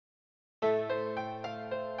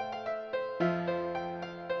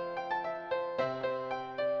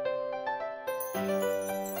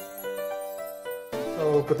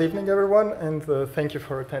So good evening, everyone, and thank you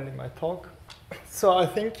for attending my talk. So I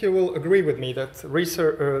think you will agree with me that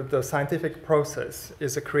research, the scientific process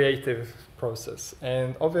is a creative process,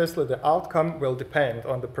 and obviously the outcome will depend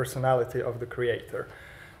on the personality of the creator.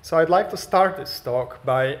 So I'd like to start this talk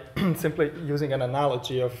by simply using an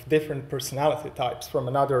analogy of different personality types from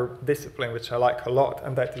another discipline which I like a lot,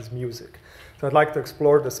 and that is music. So I'd like to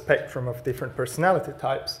explore the spectrum of different personality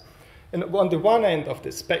types. And on the one end of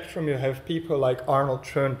the spectrum, you have people like Arnold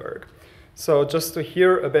Schoenberg. So just to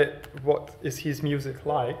hear a bit what is his music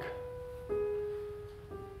like.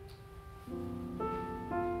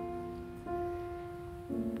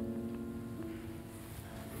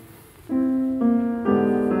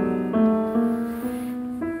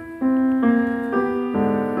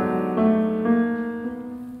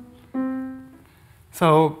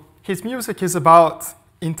 So his music is about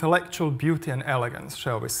intellectual beauty and elegance,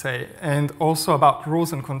 shall we say, and also about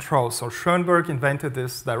rules and controls. So Schoenberg invented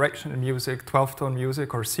this direction in music, 12-tone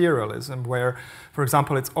music or serialism, where, for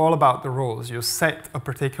example, it's all about the rules. You set a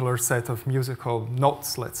particular set of musical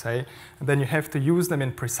notes, let's say, and then you have to use them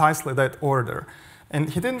in precisely that order.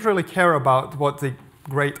 And he didn't really care about what the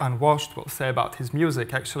great unwashed will say about his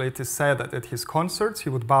music. Actually, it is said that at his concerts he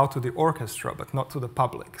would bow to the orchestra, but not to the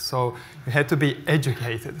public. So you had to be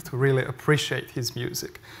educated to really appreciate his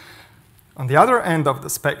music. On the other end of the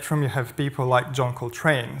spectrum, you have people like John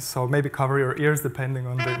Coltrane. So maybe cover your ears depending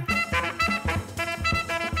on the...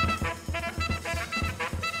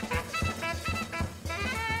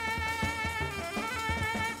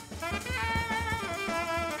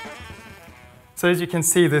 So as you can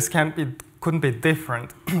see, this couldn't be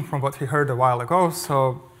different from what we heard a while ago.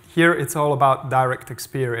 So here it's all about direct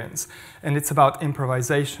experience, and it's about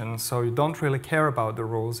improvisation. So you don't really care about the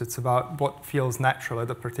rules. It's about what feels natural at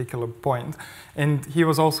a particular point. And he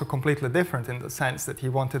was also completely different in the sense that he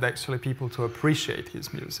wanted actually people to appreciate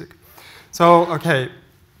his music. So, okay,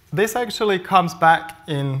 this actually comes back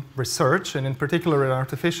in research, and in particular in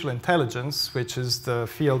artificial intelligence, which is the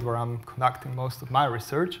field where I'm conducting most of my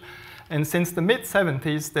research. And since the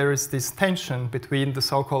mid-70s, there is this tension between the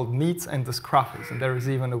so-called neats and the scruffies. And there is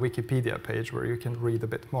even a Wikipedia page where you can read a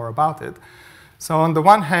bit more about it. So on the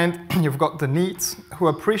one hand, you've got the neats who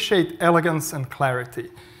appreciate elegance and clarity.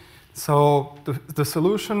 So the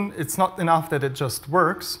solution, it's not enough that it just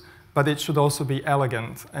works, but it should also be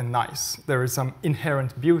elegant and nice. There is some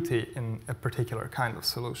inherent beauty in a particular kind of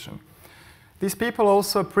solution. These people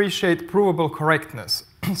also appreciate provable correctness.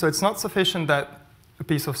 So it's not sufficient that a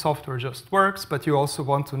piece of software just works, but you also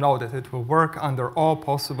want to know that it will work under all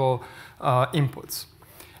possible inputs.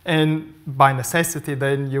 And by necessity,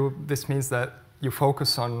 then this means that you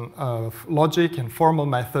focus on logic and formal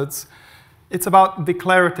methods. It's about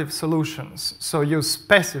declarative solutions. So you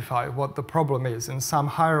specify what the problem is in some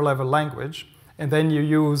higher level language, and then you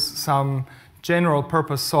use some general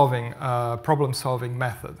purpose solving, problem solving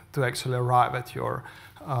method to actually arrive at your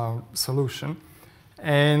solution.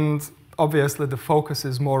 And obviously, the focus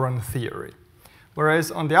is more on theory.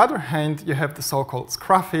 Whereas, on the other hand, you have the so-called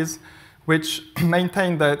scruffies, which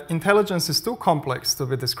maintain that intelligence is too complex to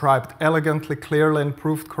be described elegantly, clearly, and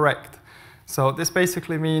proved correct. So this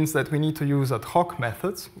basically means that we need to use ad hoc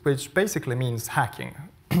methods, which basically means hacking.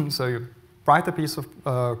 So you write a piece of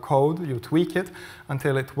code, you tweak it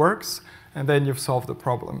until it works, and then you've solved the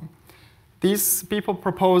problem. These people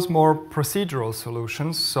propose more procedural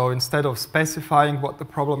solutions. So instead of specifying what the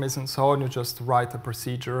problem is and so on, you just write a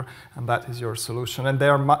procedure, and that is your solution. And they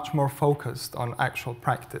are much more focused on actual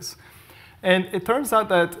practice. And it turns out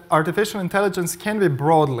that artificial intelligence can be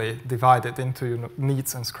broadly divided into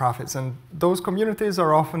neats and scruffies. And those communities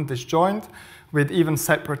are often disjoint with even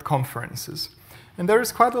separate conferences. And there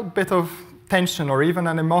is quite a bit of tension or even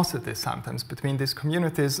animosity sometimes between these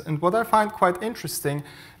communities. And what I find quite interesting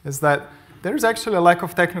is that there is actually a lack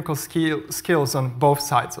of technical skills on both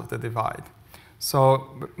sides of the divide. So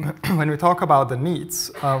when we talk about the needs,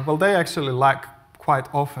 well, they actually lack quite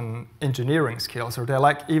often engineering skills, or they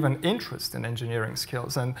lack even interest in engineering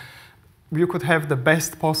skills. And you could have the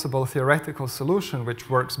best possible theoretical solution, which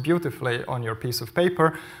works beautifully on your piece of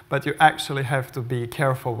paper, but you actually have to be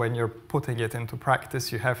careful when you're putting it into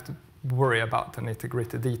practice. You have to worry about the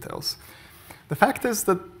nitty-gritty details. The fact is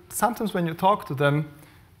that sometimes when you talk to them,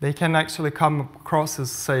 they can actually come across as,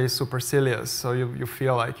 say, supercilious, so you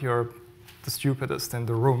feel like you're the stupidest in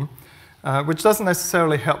the room, which doesn't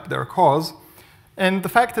necessarily help their cause. And the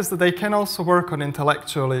fact is that they can also work on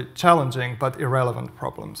intellectually challenging but irrelevant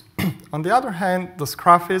problems. On the other hand, the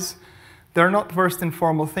scruffies, they're not versed in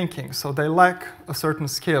formal thinking, so they lack a certain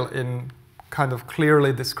skill in kind of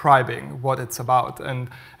clearly describing what it's about, and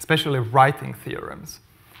especially writing theorems.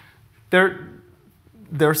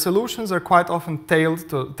 their solutions are quite often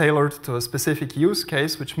tailored to a specific use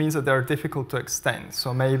case, which means that they're difficult to extend.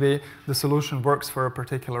 So maybe the solution works for a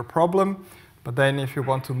particular problem, but then if you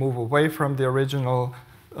want to move away from the original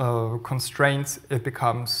constraints, it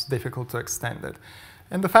becomes difficult to extend it.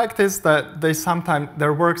 And the fact is that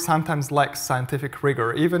their work sometimes lacks scientific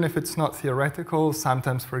rigor. Even if it's not theoretical,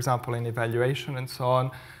 sometimes, for example, in evaluation and so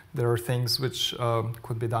on, there are things which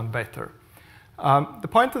could be done better. The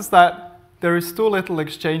point is that there is too little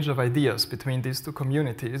exchange of ideas between these two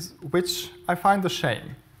communities, which I find a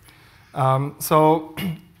shame. So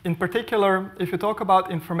in particular, if you talk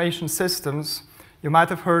about information systems, you might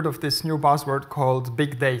have heard of this new buzzword called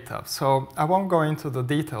big data. So I won't go into the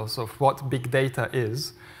details of what big data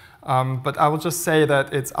is, but I will just say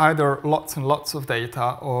that it's either lots and lots of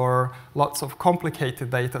data or lots of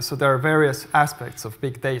complicated data. So there are various aspects of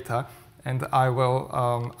big data, and I will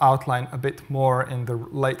outline a bit more in the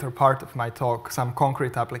later part of my talk, some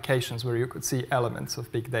concrete applications where you could see elements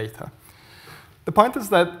of big data. The point is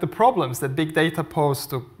that the problems that big data pose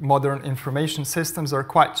to modern information systems are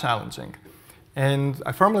quite challenging. And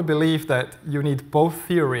I firmly believe that you need both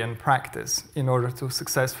theory and practice in order to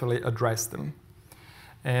successfully address them.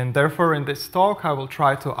 And therefore, in this talk, I will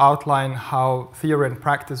try to outline how theory and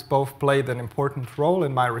practice both played an important role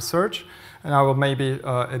in my research. And I will maybe,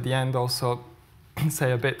 at the end, also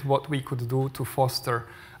say a bit what we could do to foster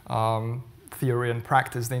theory and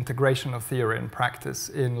practice, the integration of theory and practice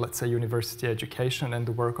in, let's say, university education and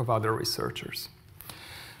the work of other researchers.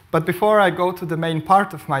 But before I go to the main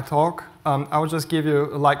part of my talk, I would just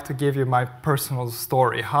like to give you my personal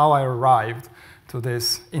story, how I arrived to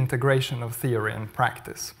this integration of theory and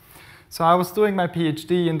practice. So I was doing my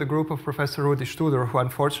PhD in the group of Professor Rudi Studer, who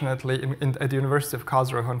unfortunately, at the University of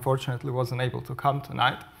Karlsruhe, who unfortunately wasn't able to come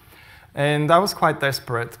tonight. And I was quite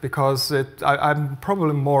desperate because I'm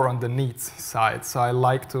probably more on the needs side. So I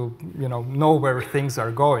like to know where things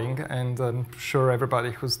are going. And I'm sure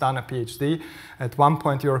everybody who's done a PhD, at one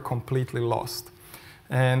point you're completely lost.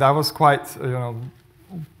 And I was quite,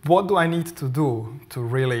 what do I need to do to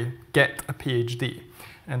really get a PhD?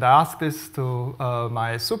 And I asked this to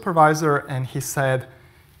my supervisor, and he said,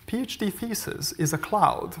 PhD thesis is a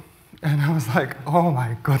cloud. And I was like, oh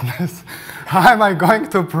my goodness, how am I going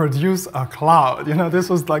to produce a cloud? This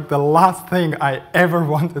was like the last thing I ever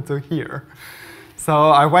wanted to hear. So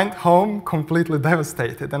I went home completely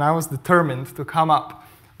devastated, and I was determined to come up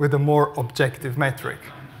with a more objective metric.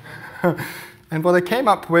 And what I came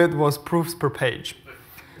up with was proofs per page.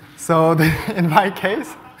 So in my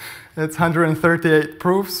case, it's 138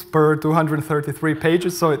 proofs per 233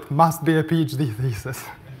 pages, so it must be a PhD thesis.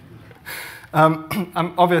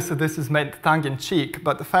 Obviously, this is meant tongue-in-cheek,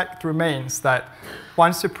 but the fact remains that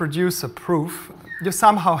once you produce a proof, you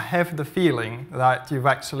somehow have the feeling that you've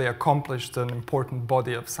actually accomplished an important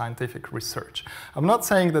body of scientific research. I'm not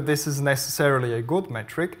saying that this is necessarily a good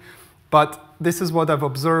metric, but this is what I've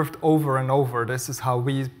observed over and over. This is how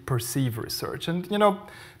we perceive research. And,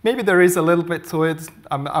 maybe there is a little bit to it.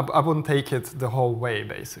 I wouldn't take it the whole way,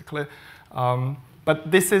 basically.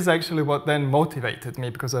 But this is actually what then motivated me,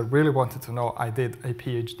 because I really wanted to know I did a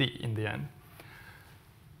PhD in the end.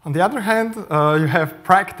 On the other hand, you have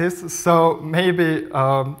practice. So maybe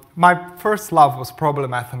my first love was probably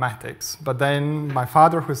mathematics. But then my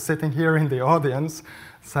father, who's sitting here in the audience,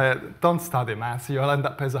 said, don't study math. You'll end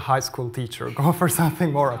up as a high school teacher. Go for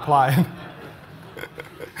something more applied.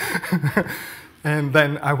 And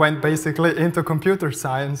then I went basically into computer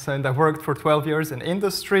science, and I worked for 12 years in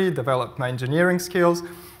industry, developed my engineering skills.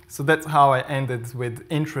 So that's how I ended with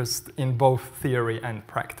interest in both theory and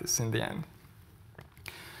practice in the end.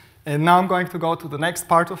 And now I'm going to go to the next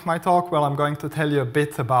part of my talk, where I'm going to tell you a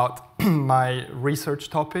bit about my research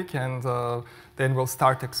topic, and then we'll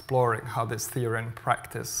start exploring how this theory and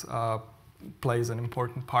practice plays an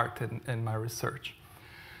important part in my research.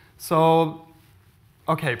 So,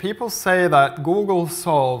 okay, people say that Google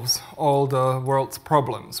solves all the world's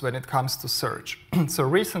problems when it comes to search. So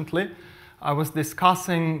recently, I was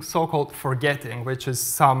discussing so-called forgetting, which is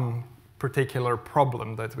some particular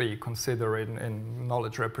problem that we consider in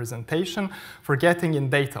knowledge representation, forgetting in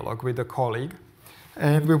data log with a colleague.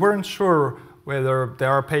 And we weren't sure whether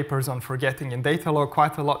there are papers on forgetting in data log.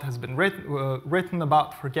 Quite a lot has been written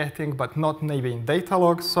about forgetting, but not maybe in data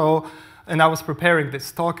log. So, and I was preparing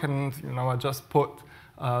this talk, and I just put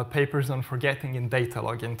papers on forgetting in data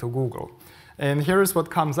log into Google. And here is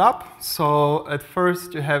what comes up. So at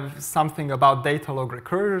first you have something about data log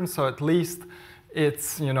recursion, so at least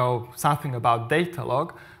it's something about data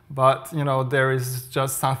log, but there is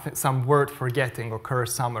just some word forgetting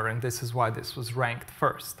occurs somewhere, and this is why this was ranked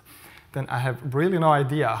first. then I have really no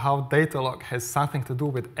idea how data log has something to do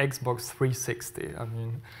with Xbox 360. I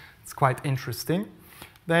mean, it's quite interesting.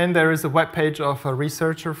 Then there is a web page of a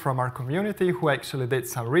researcher from our community who actually did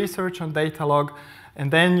some research on data log.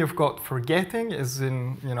 And then you've got forgetting, as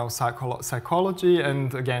in psychology,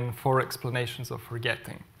 and again, 4 explanations of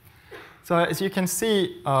forgetting. So as you can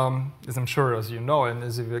see, as I'm sure as you know and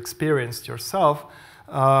as you've experienced yourselves,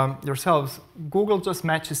 Google just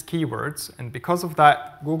matches keywords, and because of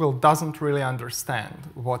that, Google doesn't really understand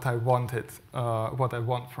what I want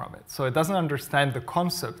from it. So it doesn't understand the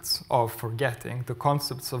concepts of forgetting, the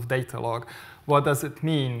concepts of data log, what does it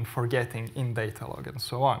mean forgetting in data log, and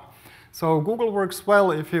so on. So Google works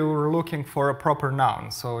well if you're looking for a proper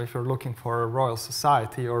noun. So if you're looking for a Royal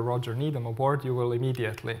Society or Roger Needham Award, you will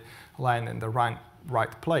immediately land in the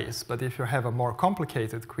right place. But if you have a more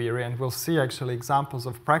complicated query, and we'll see actually examples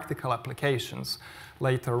of practical applications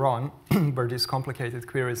later on where these complicated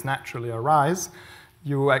queries naturally arise,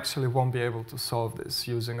 you actually won't be able to solve this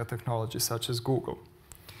using a technology such as Google.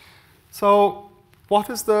 So what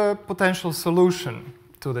is the potential solution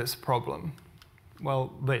to this problem?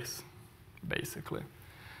 Well, this, basically.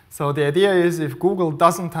 So the idea is if Google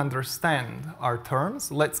doesn't understand our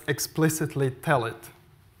terms, let's explicitly tell it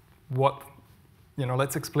what,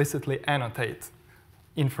 let's explicitly annotate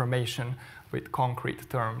information with concrete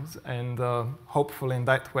terms. And hopefully in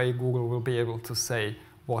that way, Google will be able to say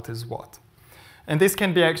what is what. And this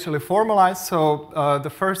can be actually formalized. So the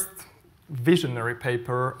first visionary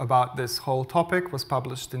paper about this whole topic was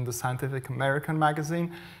published in the Scientific American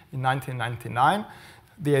magazine in 1999.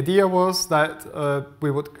 The idea was that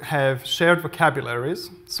we would have shared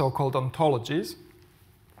vocabularies, so-called ontologies,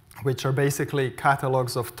 which are basically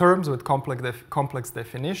catalogs of terms with complex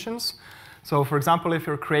definitions. So for example, if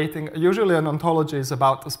you're creating, usually an ontology is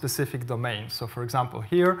about a specific domain. So for example,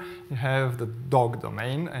 here you have the dog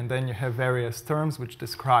domain, and then you have various terms which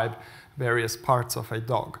describe various parts of a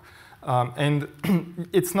dog. And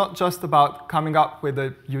it's not just about coming up with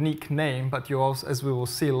a unique name, but you also, as we will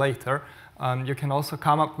see later, you can also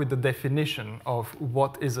come up with the definition of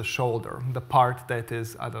what is a shoulder, the part that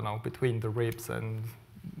is, I don't know, between the ribs and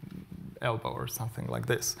elbow or something like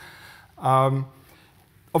this.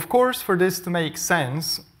 Of course, for this to make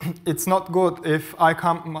sense, it's not good if I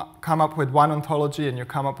come up with one ontology and you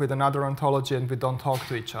come up with another ontology and we don't talk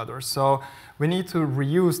to each other. So we need to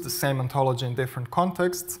reuse the same ontology in different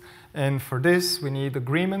contexts. And for this, we need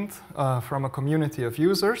agreement from a community of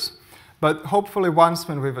users. But hopefully once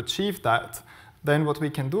when we've achieved that, then what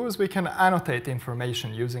we can do is we can annotate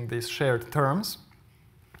information using these shared terms.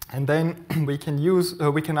 And then we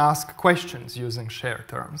can ask questions using shared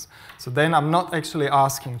terms. So then I'm not actually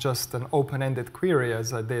asking just an open-ended query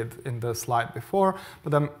as I did in the slide before,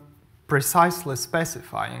 but I'm precisely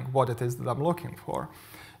specifying what it is that I'm looking for.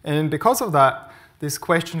 And because of that, this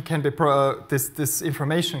question can be this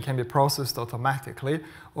information can be processed automatically,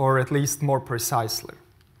 or at least more precisely.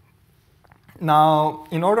 Now,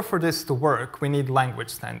 in order for this to work, we need language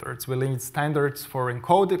standards. We need standards for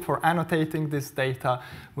encoding, for annotating this data.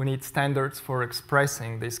 We need standards for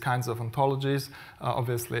expressing these kinds of ontologies.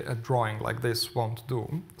 Obviously, a drawing like this won't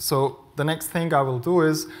do. So the next thing I will do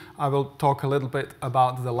is I will talk a little bit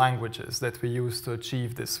about the languages that we use to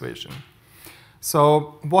achieve this vision.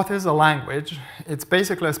 So what is a language? It's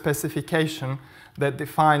basically a specification that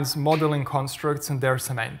defines modeling constructs and their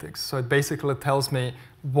semantics. So it basically tells me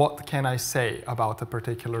what can I say about a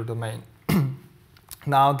particular domain.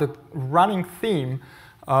 Now, the running theme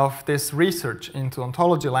of this research into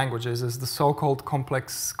ontology languages is the so-called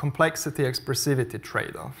complexity-expressivity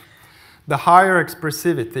trade-off. The higher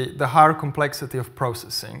expressivity, the higher complexity of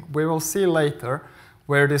processing. We will see later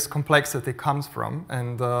where this complexity comes from,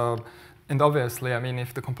 and obviously, I mean,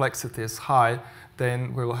 if the complexity is high,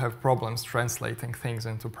 then we will have problems translating things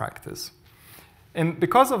into practice. And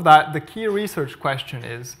because of that, the key research question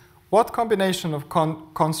is, what combination of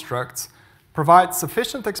constructs provides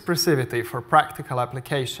sufficient expressivity for practical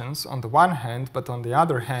applications on the one hand, but on the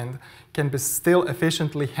other hand, can be still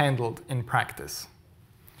efficiently handled in practice?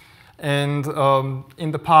 And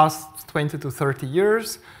in the past 20 to 30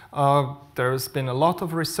 years, there's been a lot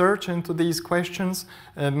of research into these questions,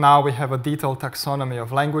 and now we have a detailed taxonomy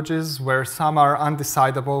of languages where some are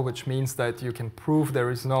undecidable, which means that you can prove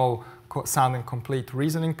there is no sound and complete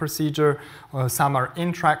reasoning procedure. Some are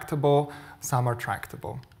intractable, some are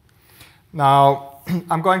tractable. Now,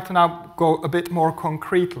 I'm going to now go a bit more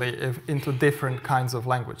concretely into different kinds of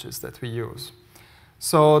languages that we use.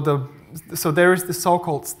 So there is the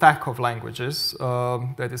so-called stack of languages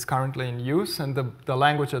that is currently in use, and the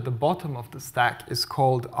language at the bottom of the stack is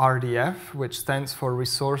called RDF, which stands for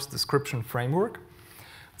Resource Description Framework.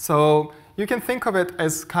 So you can think of it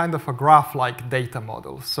as kind of a graph-like data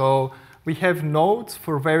model. So we have nodes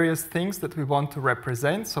for various things that we want to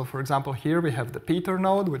represent. So for example, here we have the Peter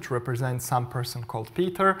node, which represents some person called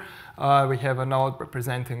Peter. We have a node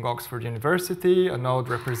representing Oxford University, a node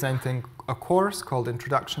representing a course called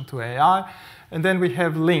Introduction to AI. And then we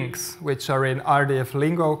have links, which are in RDF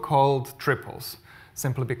lingo called triples,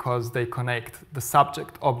 simply because they connect the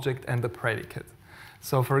subject, object, and the predicate.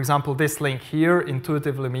 So for example, this link here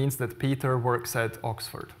intuitively means that Peter works at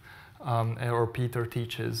Oxford. Or Peter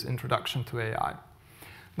teaches Introduction to AI.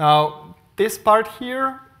 Now, this part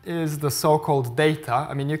here is the so-called data.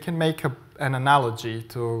 I mean, you can make an analogy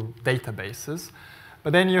to databases,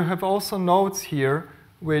 but then you have also nodes here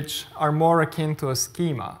which are more akin to a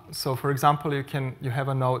schema. So for example, you have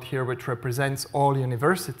a node here which represents all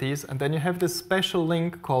universities, and then you have this special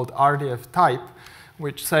link called RDF type,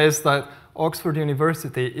 which says that Oxford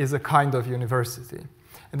University is a kind of university.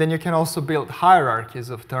 And then you can also build hierarchies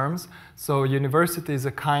of terms. So university is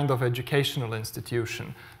a kind of educational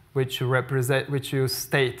institution, which you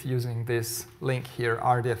state using this link here,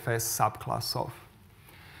 RDFS subclass of.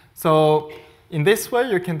 So in this way,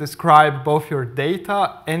 you can describe both your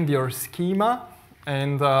data and your schema.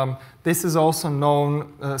 And this is also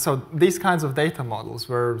known, so these kinds of data models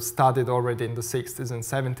were studied already in the 60s and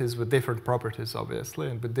 70s with different properties, obviously,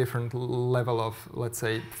 and with different level of, let's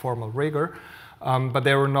say, formal rigor. But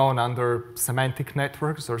they were known under semantic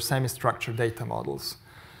networks or semi-structured data models.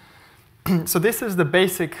 So this is the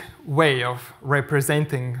basic way of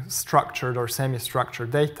representing structured or semi-structured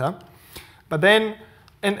data. But then,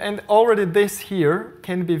 and already this here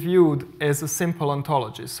can be viewed as a simple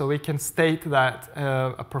ontology. So we can state that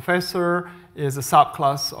a professor is a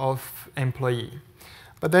subclass of employee.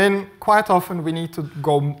 But then quite often we need to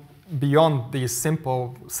go beyond these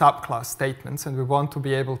simple subclass statements, and we want to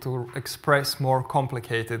be able to express more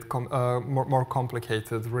complicated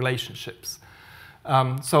relationships.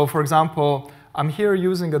 So for example, I'm here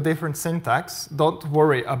using a different syntax. Don't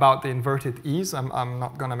worry about the inverted E's. I'm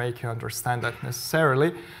not going to make you understand that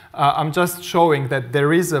necessarily. I'm just showing that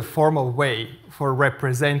there is a formal way for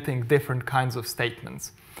representing different kinds of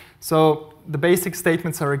statements. So the basic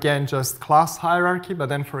statements are, again, just class hierarchy, but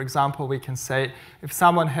then, for example, we can say if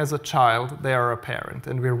someone has a child, they are a parent,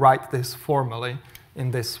 and we write this formally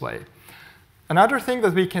in this way. Another thing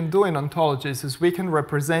that we can do in ontologies is we can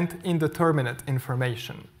represent indeterminate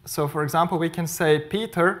information. So, for example, we can say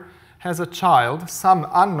Peter has a child, some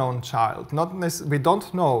unknown child. We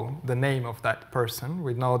don't know the name of that person.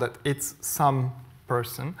 We know that it's some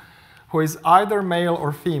person who is either male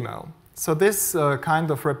or female. So this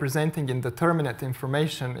kind of representing indeterminate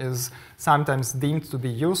information is sometimes deemed to be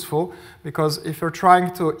useful, because if you're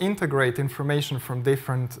trying to integrate information from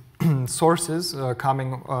different sources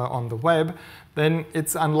coming on the web, then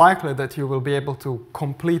it's unlikely that you will be able to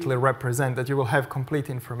completely represent, that you will have complete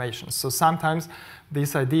information. So sometimes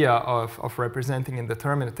this idea of representing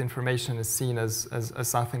indeterminate information is seen as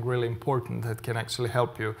something really important that can actually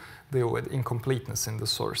help you deal with incompleteness in the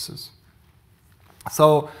sources.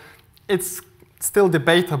 So it's still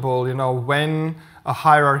debatable, when a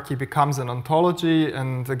hierarchy becomes an ontology.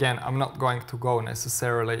 And again, I'm not going to go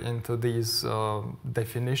necessarily into these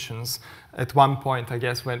definitions. At one point, I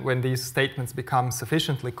guess, when these statements become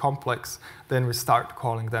sufficiently complex, then we start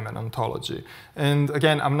calling them an ontology. And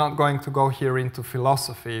again, I'm not going to go here into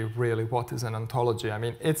philosophy, really, what is an ontology. I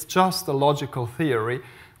mean, it's just a logical theory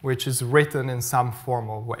which is written in some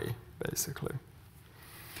formal way, basically.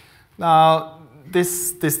 Now,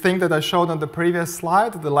 this thing that I showed on the previous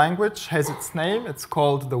slide, the language has its name. It's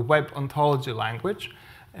called the Web Ontology language,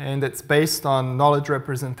 and it's based on knowledge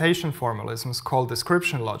representation formalisms called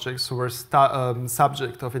description logics, who were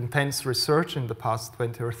subject of intense research in the past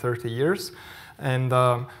 20 or 30 years. And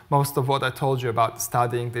most of what I told you about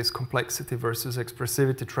studying this complexity versus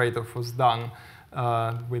expressivity trade-off was done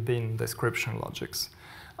within description logics.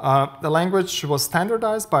 The language was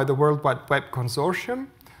standardized by the World Wide Web Consortium.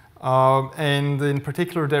 And in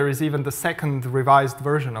particular, there is even the second revised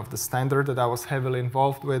version of the standard that I was heavily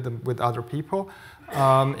involved with other people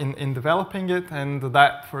in developing it. And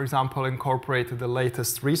that, for example, incorporated the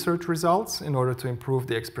latest research results in order to improve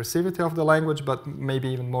the expressivity of the language. But maybe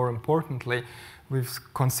even more importantly, we've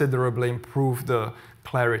considerably improved the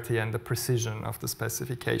clarity and the precision of the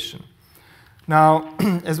specification. Now,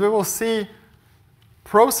 as we will see,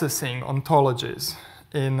 processing ontologies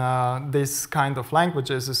in this kind of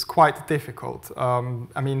languages is quite difficult.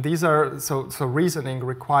 I mean, these are, so reasoning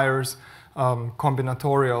requires solving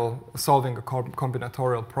a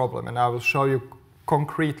combinatorial problem, and I will show you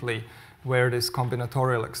concretely where this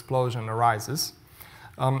combinatorial explosion arises.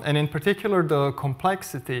 And in particular, the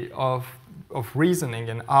complexity of reasoning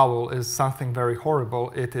in OWL is something very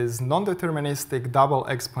horrible. It is non-deterministic double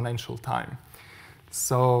exponential time.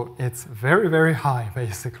 So it's very, very high,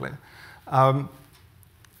 basically.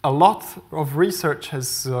 A lot of research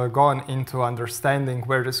has gone into understanding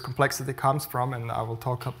where this complexity comes from, and I will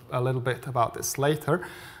talk a little bit about this later.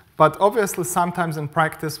 But obviously, sometimes in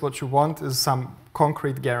practice, what you want is some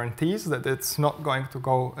concrete guarantees that it's not going to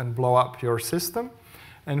go and blow up your system.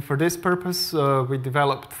 And for this purpose, we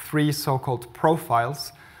developed 3 so-called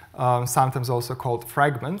profiles, sometimes also called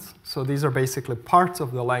fragments. So these are basically parts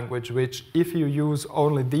of the language which, if you use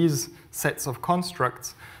only these sets of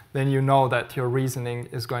constructs, then you know that your reasoning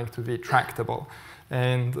is going to be tractable.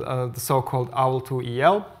 And the so-called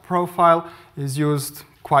OWL2EL profile is used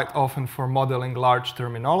quite often for modeling large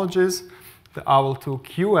terminologies. The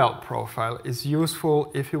OWL2QL profile is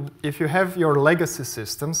useful if you have your legacy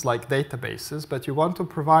systems, like databases, but you want to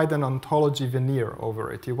provide an ontology veneer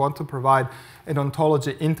over it. You want to provide an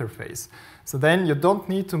ontology interface. So then you don't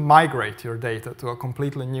need to migrate your data to a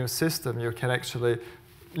completely new system. You can actually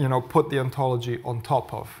put the ontology on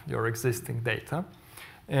top of your existing data.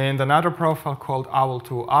 And another profile called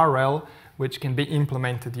OWL2RL, which can be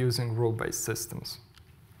implemented using rule-based systems.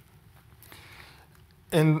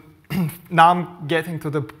 And now I'm getting to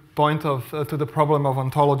the point to the problem of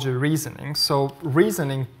ontology reasoning. So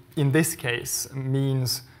reasoning in this case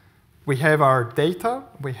means we have our data,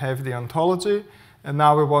 we have the ontology, and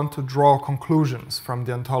now we want to draw conclusions from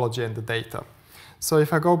the ontology and the data. So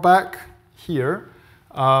if I go back here,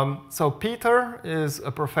 so Peter is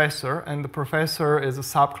a professor, and the professor is a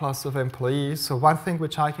subclass of employee. So one thing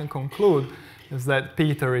which I can conclude is that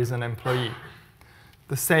Peter is an employee.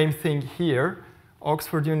 The same thing here.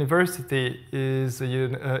 Oxford University is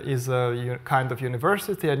a kind of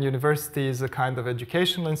university, and university is a kind of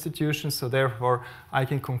educational institution, so therefore I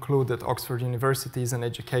can conclude that Oxford University is an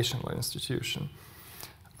educational institution.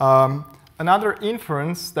 Another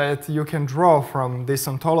inference that you can draw from this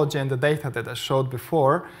ontology and the data that I showed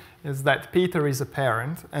before is that Peter is a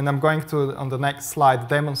parent, and I'm going to, on the next slide,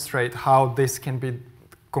 demonstrate how this can be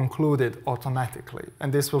concluded automatically.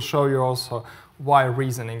 And this will show you also why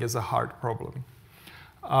reasoning is a hard problem.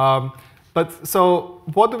 But so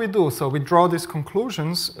what do we do? So we draw these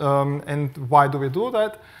conclusions, and why do we do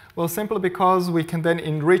that? Well, simply because we can then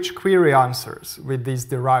enrich query answers with these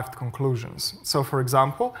derived conclusions. So for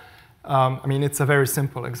example, I mean, it's a very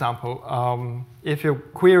simple example. If you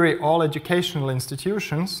query all educational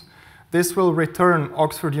institutions, this will return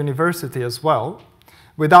Oxford University as well,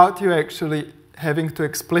 without you actually having to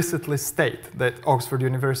explicitly state that Oxford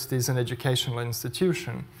University is an educational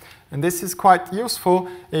institution. And this is quite useful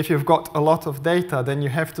if you've got a lot of data. Then you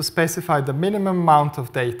have to specify the minimum amount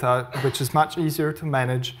of data, which is much easier to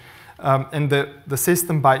manage. And the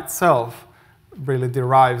system by itself really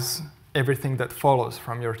derives everything that follows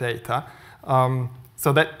from your data.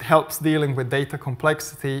 So that helps dealing with data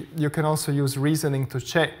complexity. You can also use reasoning to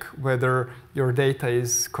check whether your data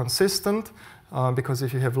is consistent, because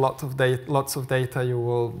if you have lots of data, you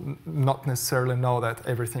will not necessarily know that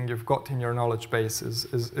everything you've got in your knowledge base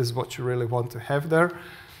is what you really want to have there,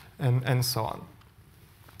 and so on.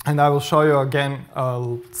 And I will show you again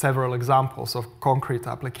several examples of concrete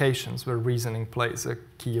applications where reasoning plays a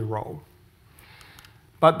key role.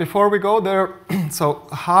 But before we go there, so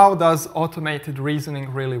how does automated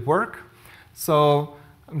reasoning really work? So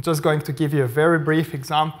I'm just going to give you a very brief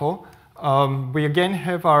example. We again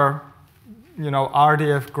have our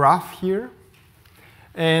RDF graph here.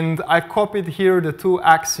 And I copied here the 2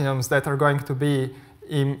 axioms that are going to be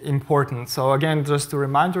important. So again, just to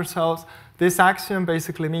remind yourselves, this axiom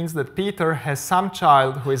basically means that Peter has some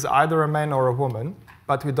child who is either a man or a woman,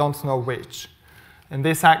 but we don't know which. And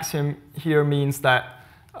this axiom here means that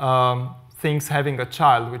things having a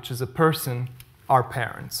child, which is a person, are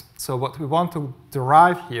parents. So what we want to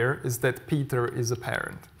derive here is that Peter is a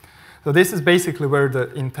parent. So this is basically where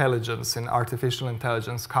the intelligence in artificial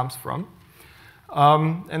intelligence comes from.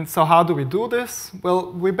 And so how do we do this?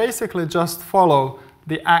 Well, we basically just follow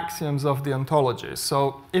the axioms of the ontology.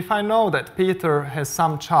 So if I know that Peter has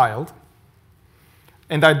some child,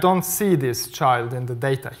 and I don't see this child in the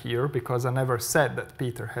data here because I never said that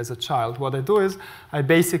Peter has a child, what I do is I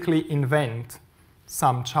basically invent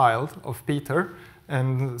some child of Peter.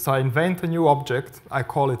 And so I invent a new object, I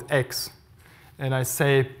call it X. And I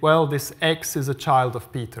say, well, this X is a child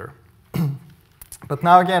of Peter. But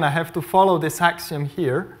now again, I have to follow this axiom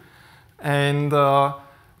here. And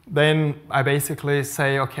then I basically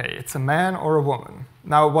say, OK, it's a man or a woman.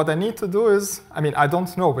 Now what I need to do is, I mean, I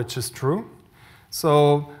don't know which is true.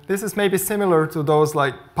 So this is maybe similar to those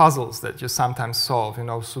like puzzles that you sometimes solve, you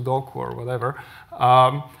know, Sudoku or whatever,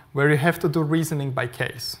 where you have to do reasoning by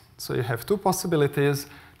case. So you have two possibilities.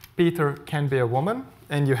 Peter can be a woman,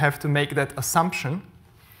 and you have to make that assumption.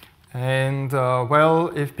 And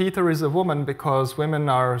well, if Peter is a woman because women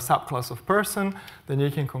are a subclass of person, then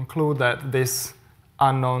you can conclude that this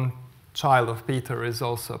unknown child of Peter is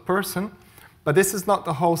also a person. But this is not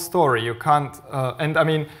the whole story. You can't, and I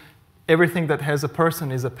mean, everything that has a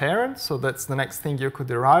person is a parent, so that's the next thing you could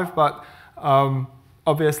derive. But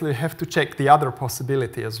obviously, you have to check the other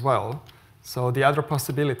possibility as well. So the other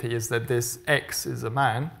possibility is that this X is a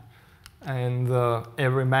man, and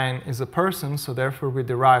every man is a person, so therefore we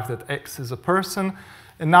derive that X is a person.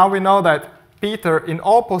 And now we know that Peter, in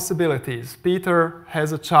all possibilities, Peter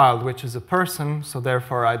has a child which is a person, so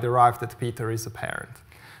therefore I derive that Peter is a parent.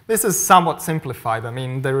 This is somewhat simplified. I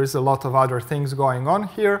mean, there is a lot of other things going on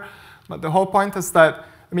here, but the whole point is that,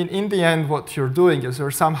 I mean, in the end, what you're doing is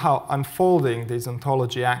you're somehow unfolding these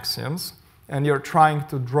ontology axioms, and you're trying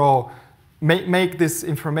to draw, make this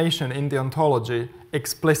information in the ontology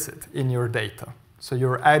explicit in your data. So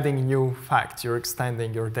you're adding new facts, you're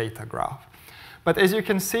extending your data graph. But as you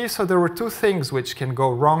can see, so there were two things which can go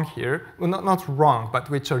wrong here. Well, not wrong, but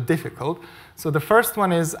which are difficult. So the first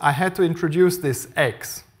one is I had to introduce this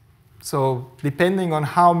X. So depending on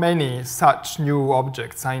how many such new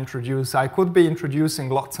objects I introduce, I could be introducing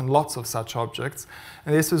lots and lots of such objects.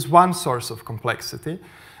 And this is one source of complexity.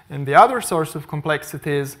 And the other source of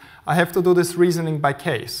complexity is I have to do this reasoning by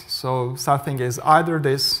case. So something is either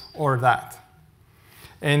this or that.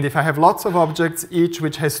 And if I have lots of objects, each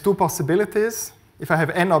which has two possibilities, if I have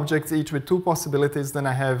n objects, each with two possibilities, then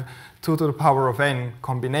I have 2 to the power of n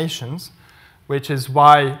combinations, which is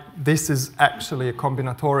why this is actually a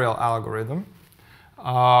combinatorial algorithm.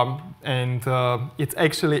 It's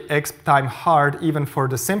actually X time hard even for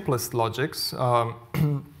the simplest logics.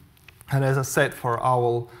 And as I said, for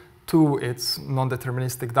OWL2, it's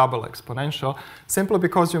non-deterministic double exponential, simply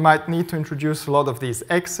because you might need to introduce a lot of these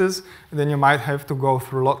x's, and then you might have to go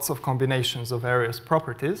through lots of combinations of various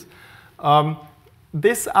properties.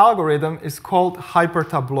 This algorithm is called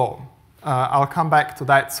hypertableau. I'll come back to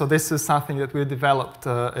that. So this is something that we developed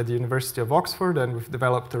at the University of Oxford, and we've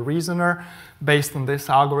developed a reasoner based on this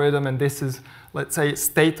algorithm, and this is, let's say,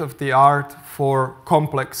 state-of-the-art for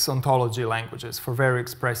complex ontology languages, for very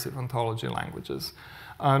expressive ontology languages.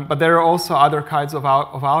 But there are also other kinds of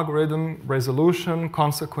algorithm, resolution,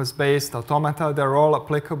 consequence-based, automata. They're all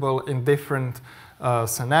applicable in different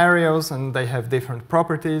scenarios, and they have different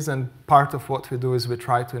properties, and part of what we do is we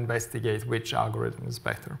try to investigate which algorithm is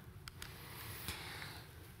better.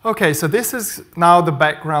 Okay, so this is now the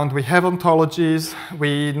background. We have ontologies,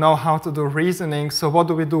 we know how to do reasoning, so what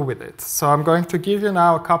do we do with it? So I'm going to give you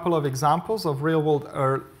now a couple of examples of real-world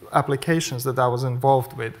applications that I was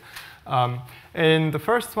involved with. And the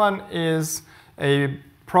first one is a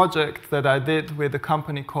project that I did with a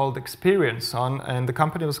company called Experience On, and the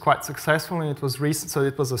company was quite successful, and it was recent, so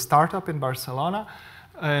it was a startup in Barcelona,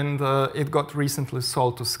 and it got recently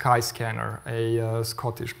sold to Skyscanner, a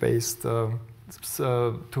Scottish-based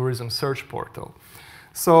tourism search portal.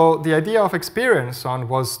 So the idea of Experience On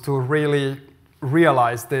was to really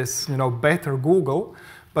realize this, better Google,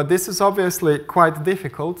 but this is obviously quite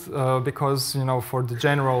difficult because, for the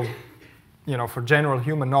general, for general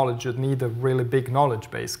human knowledge, you'd need a really big knowledge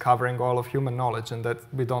base covering all of human knowledge, and that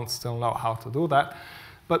we don't still know how to do that.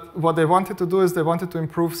 But what they wanted to do is they wanted to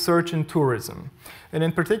improve search in tourism. And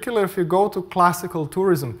in particular, if you go to classical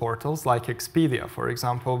tourism portals like Expedia, for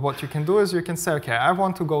example, what you can do is you can say, okay, I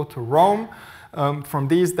want to go to Rome from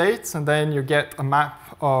these dates, and then you get a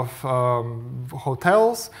map of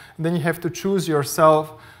hotels, and then you have to choose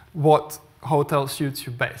yourself what hotel suits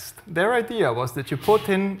you best. Their idea was that you put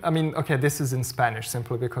in, okay, this is in Spanish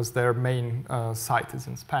simply because their main site is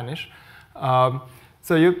in Spanish.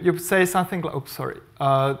 So you say something like, oops, sorry.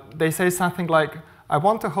 They say something like, I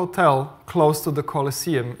want a hotel close to the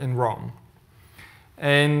Colosseum in Rome.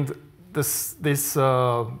 And this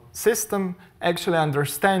system actually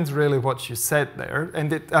understands really what you said there,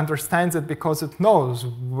 and it understands it because it knows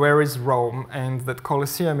where is Rome and that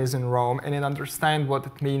Colosseum is in Rome, and it understands what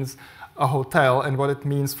it means a hotel and what it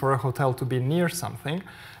means for a hotel to be near something.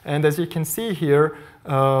 And as you can see here,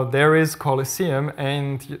 there is Colosseum,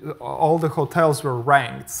 and all the hotels were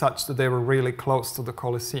ranked such that they were really close to the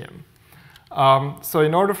Colosseum. So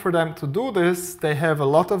in order for them to do this, they have a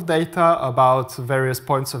lot of data about various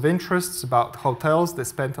points of interest, about hotels. They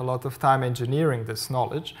spent a lot of time engineering this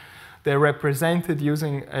knowledge. They represent it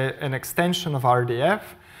using an extension of RDF,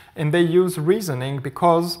 and they use reasoning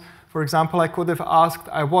because For example, I could have asked,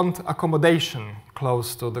 I want accommodation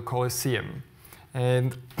close to the Colosseum.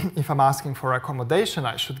 And if I'm asking for accommodation,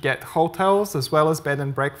 I should get hotels as well as bed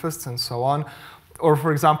and breakfasts and so on. Or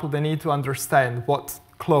for example, they need to understand what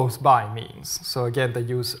close by means. So again, they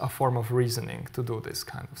use a form of reasoning to do this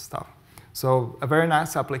kind of stuff. So a very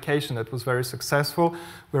nice application that was very successful,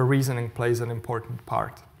 where reasoning plays an important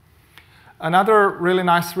part. Another really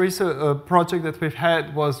nice project that we've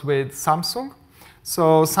had was with Samsung.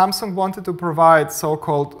 So Samsung wanted to provide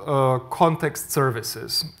so-called context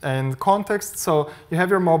services. And context, so you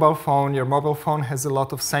have your mobile phone has a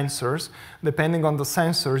lot of sensors. Depending on the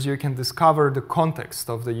sensors, you can discover the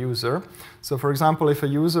context of the user. So for example, if a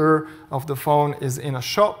user of the phone is in a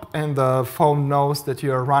shop and the phone knows that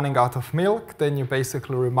you are running out of milk, then you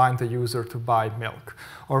basically remind the user to buy milk.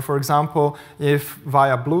 Or for example, if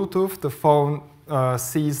via Bluetooth the phone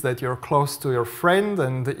sees that you're close to your friend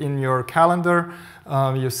and in your calendar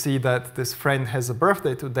you see that this friend has a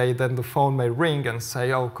birthday today, then the phone may ring and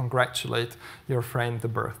say, oh, congratulate your friend the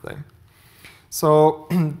birthday. So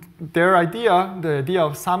the idea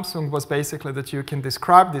of Samsung was basically that you can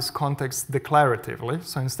describe this context declaratively.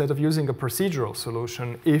 So instead of using a procedural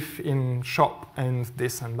solution, if in shop and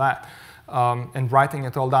this and that, and writing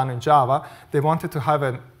it all down in Java, they wanted to have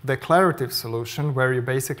a declarative solution where you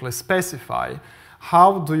basically specify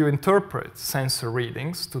how do you interpret sensor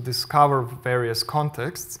readings to discover various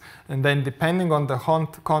contexts, and then depending on the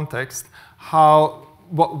context,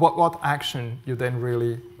 what action you then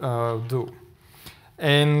really do.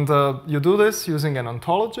 And you do this using an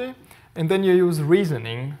ontology, and then you use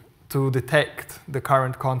reasoning to detect the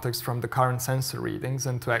current context from the current sensor readings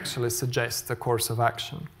and to actually suggest a course of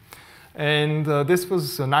action. And this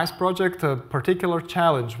was a nice project. A particular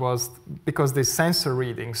challenge was because these sensor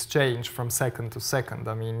readings change from second to second.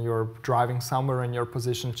 I mean, you're driving somewhere and your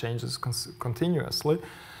position changes continuously.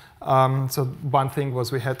 So one thing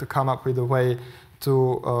was we had to come up with a way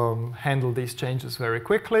to handle these changes very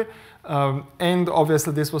quickly. And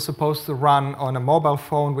obviously this was supposed to run on a mobile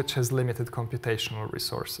phone which has limited computational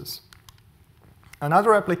resources.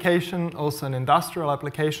 Another application, also an industrial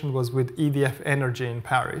application, was with EDF Energy in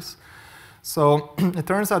Paris. So it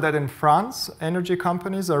turns out that in France, energy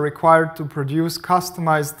companies are required to produce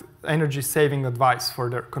customized energy-saving advice for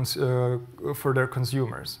their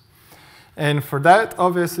consumers. And for that,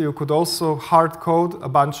 obviously, you could also hard-code a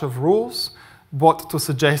bunch of rules, what to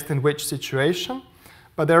suggest in which situation.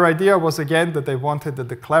 But their idea was, again, that they wanted a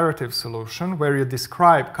declarative solution where you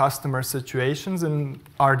describe customer situations in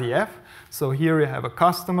RDF. So here you have a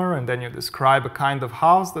customer, and then you describe a kind of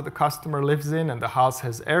house that the customer lives in, and the house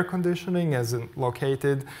has air conditioning, is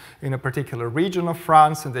located in a particular region of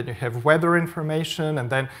France, and then you have weather information, and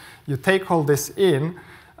then you take all this in,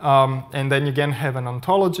 and then you again have an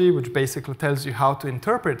ontology, which basically tells you how to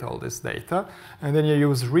interpret all this data, and then you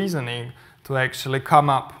use reasoning to actually come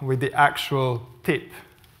up with the actual tip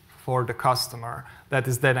for the customer that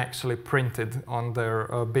is then actually printed on their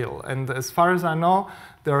bill. And as far as I know,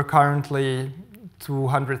 there are currently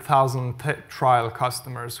 200,000 trial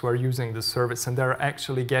customers who are using this service, and they're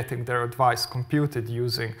actually getting their advice computed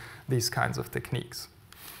using these kinds of techniques.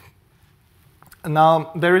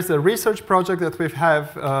 Now, there is a research project that we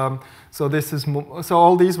have. So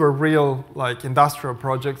all these were real, like, industrial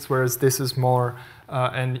projects, whereas this is more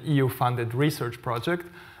an EU-funded research project,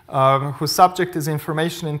 whose subject is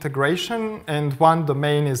information integration, and one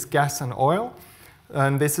domain is gas and oil.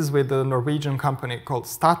 And this is with a Norwegian company called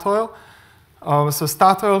Statoil. So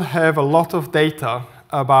Statoil have a lot of data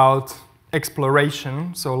about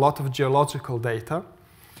exploration, so a lot of geological data,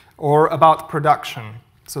 or about production.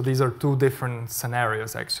 So these are two different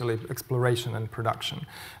scenarios, actually, exploration and production.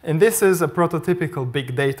 And this is a prototypical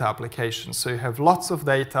big data application. So you have lots of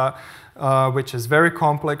data, which is very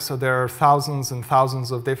complex. So there are thousands and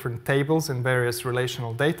thousands of different tables in various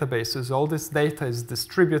relational databases. All this data is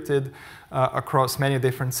distributed across many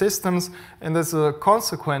different systems. And as a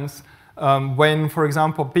consequence, when, for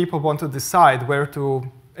example, people want to decide where to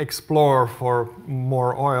explore for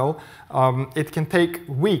more oil, it can take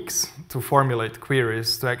weeks to formulate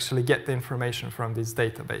queries to actually get the information from these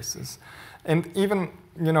databases. And even,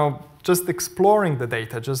 just exploring the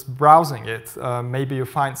data, just browsing it, maybe you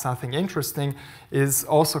find something interesting, is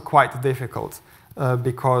also quite difficult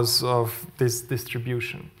because of this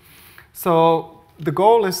distribution. So the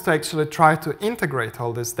goal is to actually try to integrate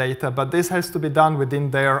all this data, but this has to be done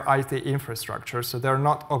within their IT infrastructure. So they're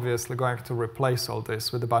not obviously going to replace all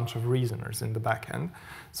this with a bunch of reasoners in the back end.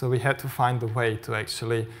 So we had to find a way to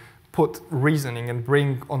actually put reasoning and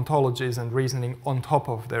bring ontologies and reasoning on top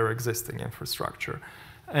of their existing infrastructure.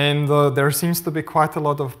 And there seems to be quite a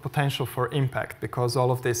lot of potential for impact because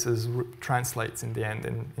all of this translates in the end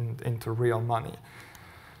into real money.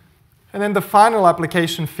 And then the final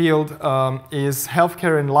application field is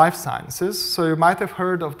healthcare and life sciences. So you might have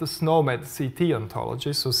heard of the SNOMED CT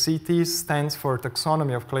ontology. So CT stands for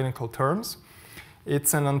Taxonomy of Clinical Terms.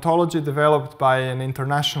 It's an ontology developed by an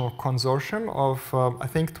international consortium of, I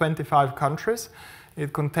think, 25 countries.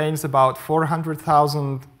 It contains about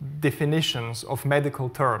 400,000 definitions of medical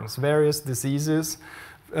terms, various diseases,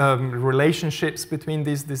 relationships between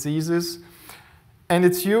these diseases. And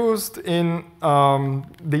it's used in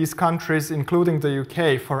these countries, including the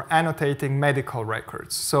UK, for annotating medical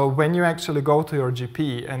records. So when you actually go to your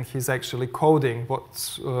GP and he's actually coding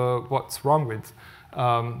what's wrong with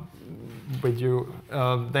you,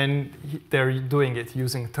 then they're doing it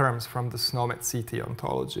using terms from the SNOMED CT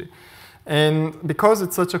ontology. And because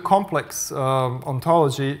it's such a complex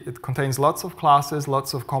ontology, it contains lots of classes,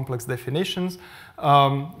 lots of complex definitions.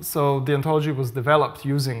 So the ontology was developed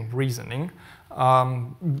using reasoning.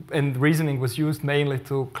 And reasoning was used mainly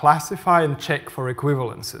to classify and check for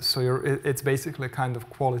equivalences. So it's basically a kind of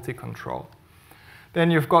quality control. Then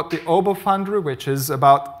you've got the OBO Foundry, which is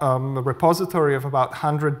about a repository of about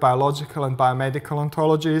 100 biological and biomedical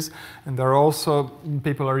ontologies. And there are also,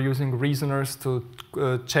 people are using reasoners to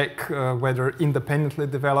check whether independently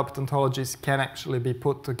developed ontologies can actually be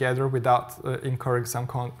put together without incurring some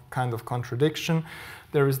kind of contradiction.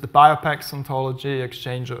 There is the BioPax ontology,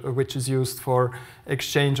 which is used for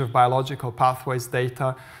exchange of biological pathways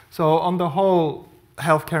data. So on the whole,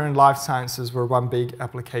 healthcare and life sciences were one big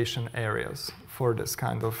application areas for this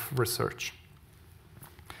kind of research.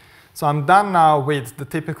 So I'm done now with the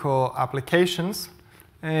typical applications.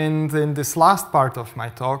 And in this last part of my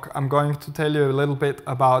talk, I'm going to tell you a little bit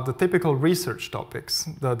about the typical research topics,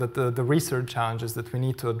 the research challenges that we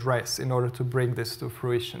need to address in order to bring this to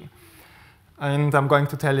fruition. And I'm going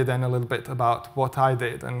to tell you then a little bit about what I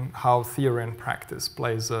did and how theory and practice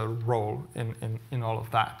plays a role in all of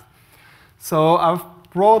that. So I've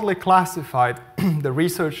broadly classified the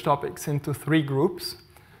research topics into 3 groups.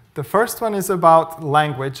 The first one is about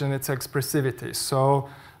language and its expressivity. So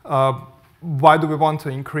why do we want to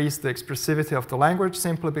increase the expressivity of the language?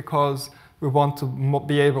 Simply because we want to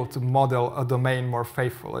be able to model a domain more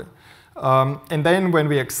faithfully. And then when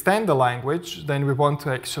we extend the language, then we want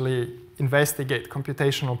to actually investigate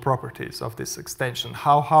computational properties of this extension,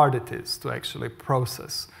 how hard it is to actually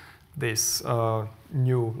process this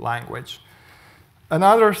new language.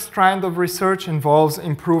 Another strand of research involves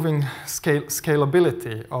improving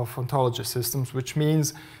scalability of ontology systems, which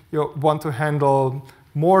means you want to handle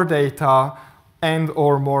more data and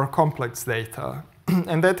or more complex data.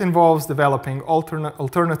 And that involves developing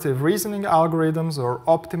alternative reasoning algorithms or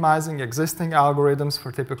optimizing existing algorithms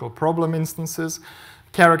for typical problem instances,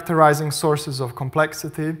 characterizing sources of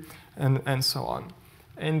complexity, and so on.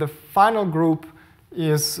 And the final group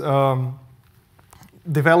is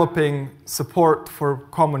developing support for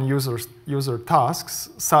common user tasks,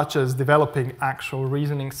 such as developing actual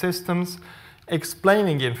reasoning systems.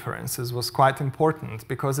 Explaining inferences was quite important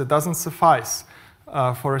because it doesn't suffice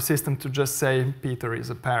for a system to just say Peter is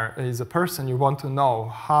a person. You want to know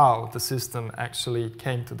how the system actually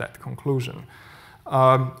came to that conclusion.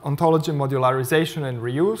 Ontology modularization and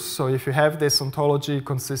reuse. So if you have this ontology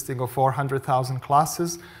consisting of 400,000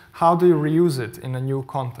 classes, how do you reuse it in a new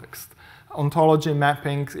context? Ontology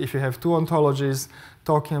mapping, if you have 2 ontologies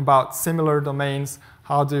talking about similar domains,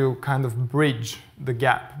 how do you kind of bridge the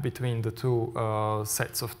gap between the 2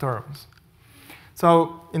 sets of terms?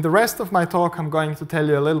 So in the rest of my talk, I'm going to tell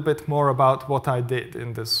you a little bit more about what I did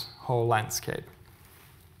in this whole landscape.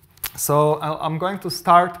 So I'm going to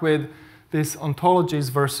start with these ontologies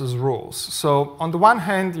versus rules. So on the one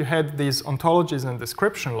hand, you had these ontologies and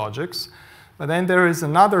description logics, but then there is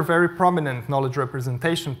another very prominent knowledge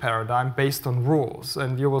representation paradigm based on rules.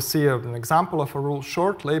 And you will see an example of a rule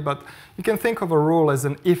shortly, but you can think of a rule as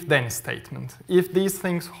an if-then statement. If these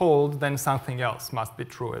things hold, then something else must be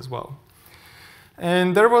true as well.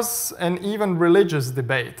 And there was an even religious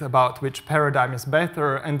debate about which paradigm is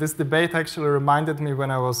better, and this debate actually reminded me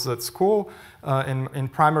when I was at school. In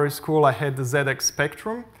primary school, I had the ZX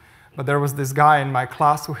Spectrum, but there was this guy in my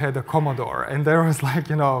class who had a Commodore, and there was like,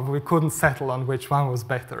 we couldn't settle on which one was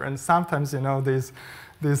better. And sometimes,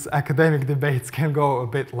 these academic debates can go a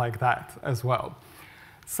bit like that as well.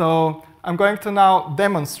 So I'm going to now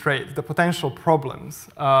demonstrate the potential problems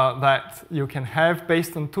that you can have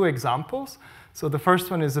based on 2 examples. So the first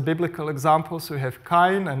one is a biblical example. So you have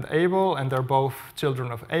Cain and Abel, and they're both children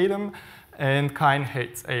of Adam, and Cain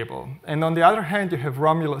hates Abel. And on the other hand, you have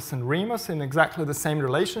Romulus and Remus in exactly the same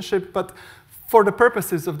relationship, but For the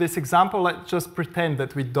purposes of this example, let's just pretend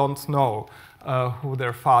that we don't know who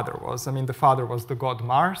their father was. I mean, the father was the god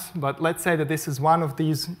Mars, but let's say that this is one of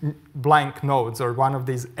these blank nodes or one of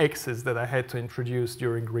these x's that I had to introduce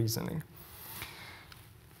during reasoning.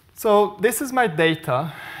 So this is my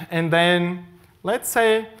data, and then let's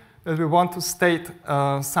say that we want to state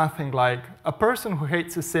something like a person who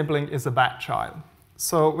hates his sibling is a bad child.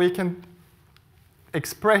 So we can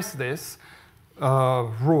express this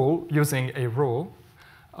rule using a rule,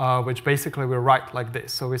 which basically we write like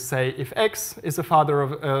this. So we say if x is a father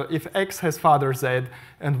of, if x has father z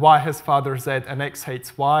and y has father z and x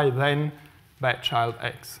hates y, then bad child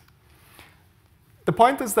x. The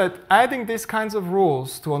point is that adding these kinds of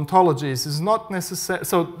rules to ontologies is not necessary.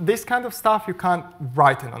 So this kind of stuff you can't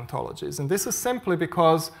write in ontologies. And this is simply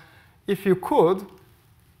because if you could,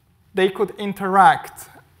 they could interact,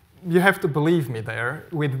 you have to believe me there,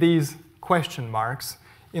 with these question marks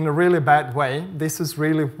in a really bad way. This is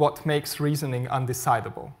really what makes reasoning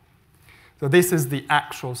undecidable. So this is the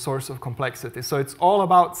actual source of complexity. So it's all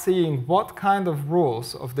about seeing what kind of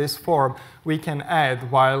rules of this form we can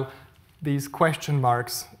add while these question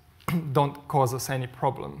marks don't cause us any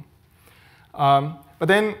problem. But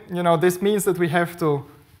then, this means that we have to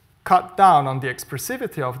cut down on the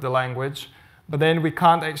expressivity of the language, but then we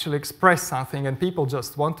can't actually express something, and people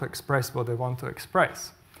just want to express what they want to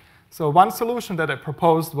express. So one solution that I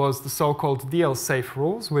proposed was the so-called DL-safe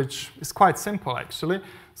rules, which is quite simple, actually.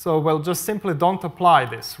 So we'll just simply don't apply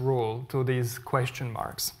this rule to these question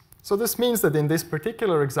marks. So this means that in this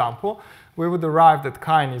particular example, we would arrive that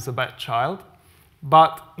Cain is a bad child,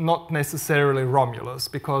 but not necessarily Romulus,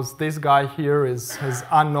 because this guy here has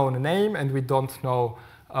unknown name, and we don't know,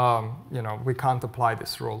 we can't apply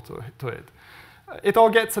this rule to it. It all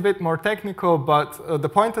gets a bit more technical, but the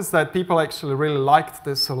point is that people actually really liked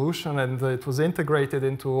this solution, and it was integrated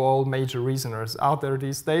into all major reasoners out there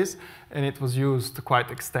these days, and it was used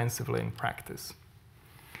quite extensively in practice.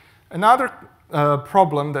 Another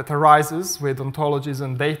problem that arises with ontologies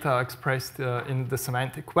and data expressed in the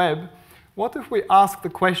semantic web, what if we ask the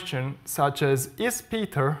question such as, is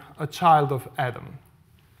Peter a child of Adam?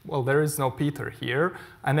 Well, there is no Peter here.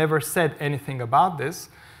 I never said anything about this.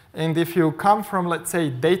 And if you come from, let's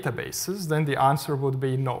say, databases, then the answer would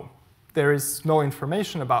be no. There is no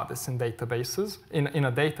information about this in databases, in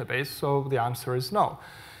a database, so the answer is no.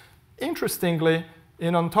 Interestingly,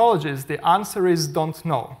 in ontologies, the answer is don't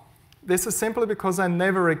know. This is simply because I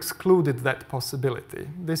never excluded that possibility.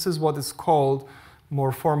 This is what is called,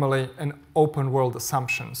 more formally, an open world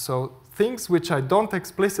assumption. So things which I don't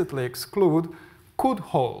explicitly exclude could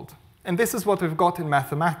hold. And this is what we've got in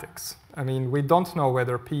mathematics. I mean, we don't know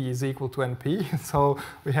whether P is equal to NP, so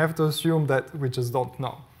we have to assume that we just don't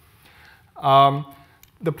know.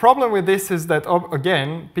 The problem with this is that,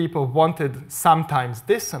 again, people wanted sometimes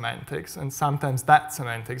this semantics and sometimes that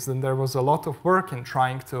semantics, and there was a lot of work in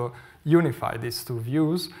trying to unify these two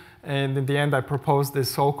views. And in the end, I proposed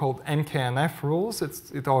this so-called NKNF rules.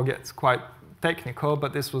 It all gets quite technical,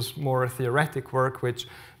 but this was more a theoretic work, which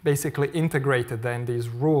basically integrated then these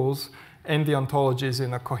rules and the ontologies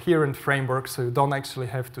in a coherent framework, so you don't actually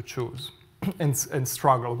have to choose and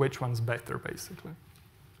struggle which one's better, basically.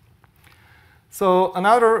 So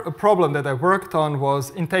another problem that I worked on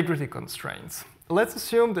was integrity constraints. Let's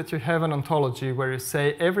assume that you have an ontology where you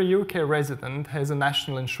say every UK resident has a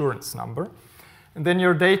national insurance number. And then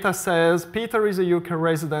your data says Peter is a UK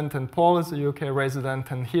resident and Paul is a UK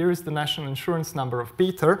resident, and here is the national insurance number of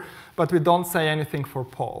Peter, but we don't say anything for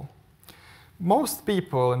Paul. Most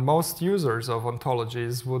people and most users of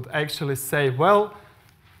ontologies would actually say, well,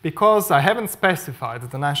 because I haven't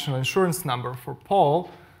specified the national insurance number for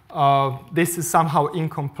Paul, this is somehow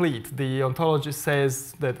incomplete. The ontology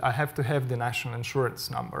says that I have to have the national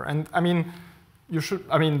insurance number. And I mean,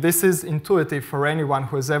 this is intuitive for anyone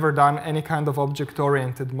who has ever done any kind of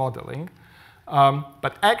object-oriented modeling.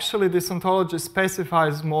 But actually, this ontology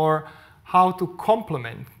specifies more how to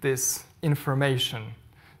complement this information.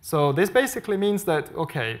 So this basically means that,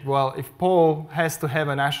 OK, well, if Paul has to have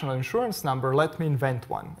a national insurance number, let me invent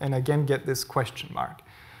one, and again get this question mark.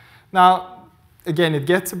 Now, again, it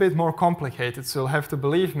gets a bit more complicated, so you'll have to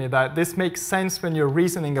believe me that this makes sense when you're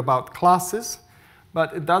reasoning about classes,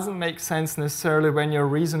 but it doesn't make sense necessarily when you're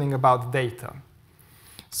reasoning about data.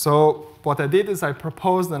 So what I did is I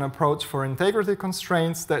proposed an approach for integrity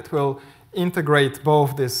constraints that will integrate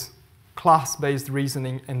both this class-based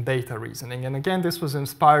reasoning and data reasoning. And again, this was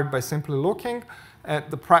inspired by simply looking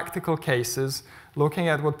at the practical cases, looking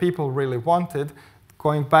at what people really wanted,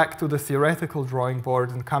 going back to the theoretical drawing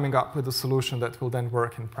board and coming up with a solution that will then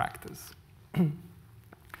work in practice.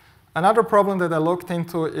 Another problem that I looked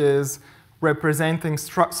into is representing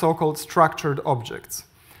so-called structured objects.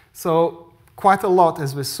 So quite a lot,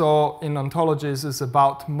 as we saw in ontologies, is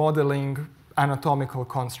about modeling anatomical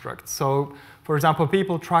constructs. So, for example,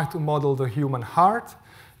 people try to model the human heart,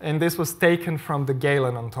 and this was taken from the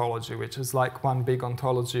Galen ontology, which is like one big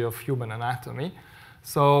ontology of human anatomy.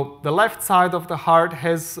 So the left side of the heart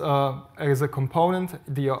has as a component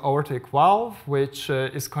the aortic valve, which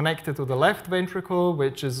is connected to the left ventricle,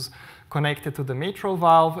 which is connected to the mitral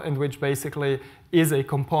valve, and which basically is a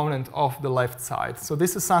component of the left side. So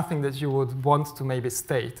this is something that you would want to maybe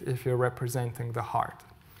state if you're representing the heart.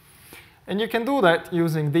 And you can do that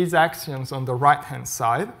using these axioms on the right-hand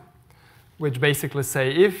side, which basically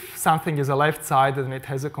say if something is a left side, then it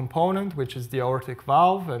has a component, which is the aortic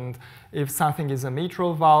valve, and if something is a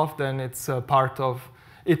mitral valve, then it's a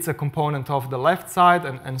component of the left side,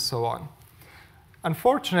 and so on.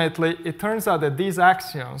 Unfortunately, it turns out that these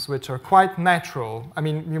axioms, which are quite natural, I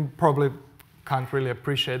mean, you probably can't really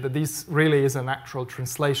appreciate that this really is a natural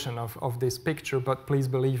translation of this picture, but please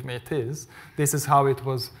believe me, it is. This is how it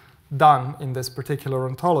was done in this particular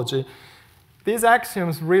ontology. These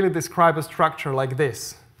axioms really describe a structure like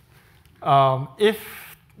this.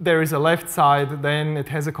 If there is a left side, then it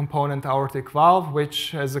has a component aortic valve,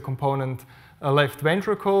 which has a component left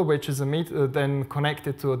ventricle, which is then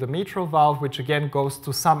connected to the mitral valve, which again goes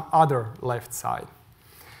to some other left side.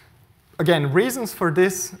 Again, reasons for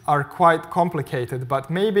this are quite complicated,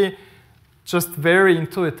 but maybe just very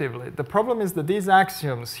intuitively. The problem is that these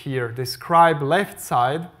axioms here describe left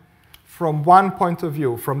side from one point of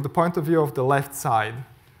view, from the point of view of the left side,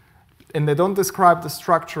 and they don't describe the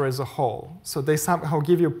structure as a whole. So they somehow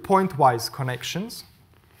give you point-wise connections,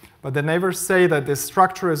 but they never say that this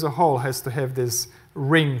structure as a whole has to have this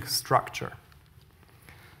ring structure.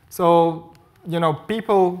 So, you know,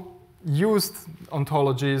 people used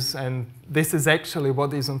ontologies, and this is actually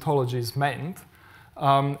what these ontologies meant,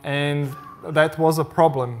 and that was a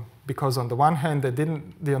problem. Because on the one hand,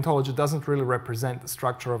 the ontology doesn't really represent the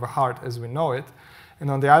structure of a heart as we know it. And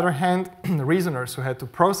on the other hand, the reasoners who had to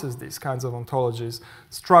process these kinds of ontologies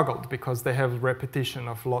struggled because they have repetition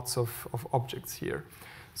of lots of objects here.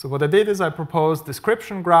 So what I did is I proposed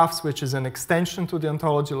description graphs, which is an extension to the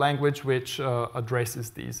ontology language, which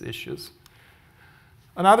addresses these issues.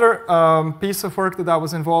 Another piece of work that I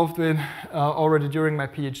was involved with already during my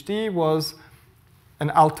PhD was an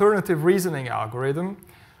alternative reasoning algorithm.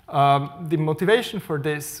 The motivation for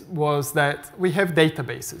this was that we have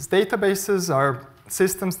databases. Databases are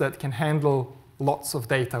systems that can handle lots of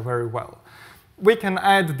data very well. We can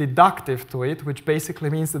add deductive to it, which basically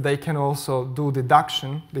means that they can also do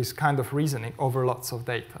deduction, this kind of reasoning, over lots of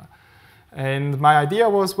data. And my idea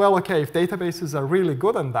was, well, okay, if databases are really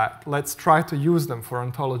good on that, let's try to use them for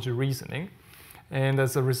ontology reasoning. And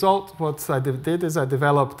as a result, what I did is I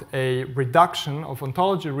developed a reduction of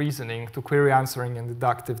ontology reasoning to query answering in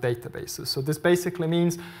deductive databases. So this basically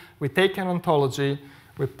means we take an ontology,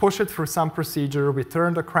 we push it through some procedure, we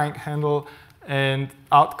turn the crank handle, and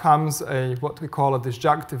out comes what we call a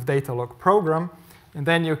disjunctive data log program. And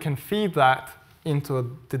then you can feed that into a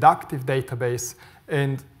deductive database,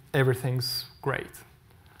 and everything's great.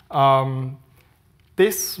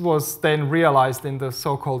 This was then realized in the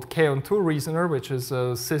so-called K-on2 reasoner, which is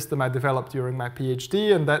a system I developed during my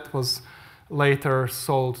PhD, and that was later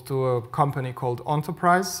sold to a company called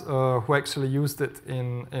Enterprise, who actually used it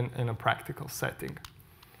in a practical setting.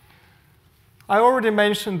 I already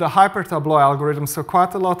mentioned the hypertableau algorithm, so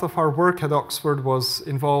quite a lot of our work at Oxford was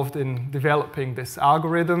involved in developing this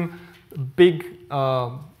algorithm. Big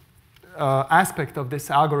aspect of this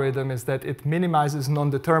algorithm is that it minimizes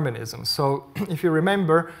non-determinism. So if you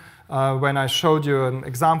remember, when I showed you an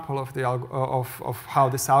example of how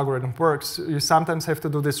this algorithm works, you sometimes have to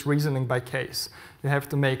do this reasoning by case. You have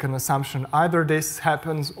to make an assumption, either this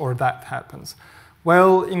happens or that happens.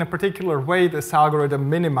 Well, in a particular way, this algorithm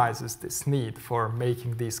minimizes this need for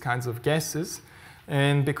making these kinds of guesses.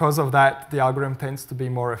 And because of that, the algorithm tends to be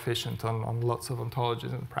more efficient on lots of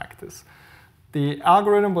ontologies in practice. The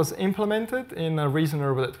algorithm was implemented in a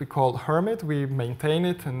reasoner that we called Hermit. We maintain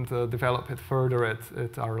it and develop it further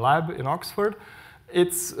at our lab in Oxford.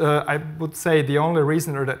 It's, I would say, the only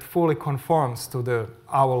reasoner that fully conforms to the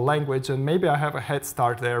OWL language, and maybe I have a head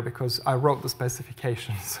start there because I wrote the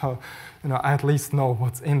specification, so I at least know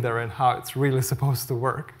what's in there and how it's really supposed to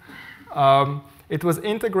work. It was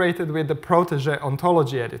integrated with the Protege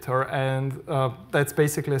ontology editor, and that's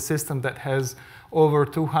basically a system that has over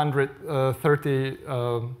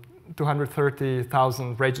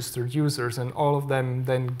 230,000 registered users, and all of them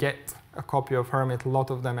then get a copy of Hermit, a lot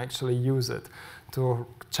of them actually use it to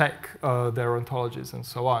check their ontologies and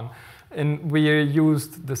so on. And we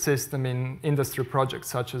used the system in industry projects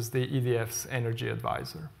such as the EDF's Energy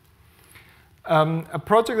Advisor. A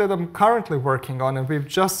project that I'm currently working on, and we've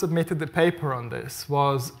just submitted the paper on this,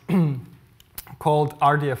 was called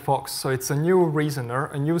RDFox. So it's a new reasoner,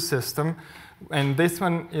 a new system, and this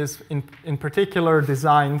one is in particular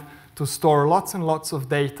designed to store lots and lots of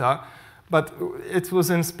data, but it was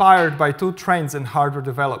inspired by two trends in hardware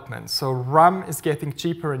development. So RAM is getting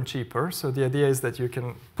cheaper and cheaper, so the idea is that you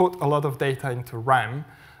can put a lot of data into RAM.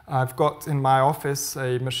 I've got in my office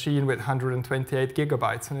a machine with 128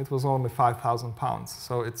 gigabytes, and it was only £5,000.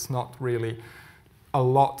 So it's not really a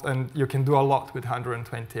lot, and you can do a lot with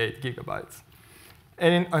 128 gigabytes.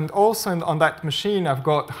 And also on that machine, I've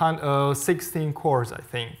got 16 cores, I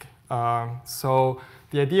think. So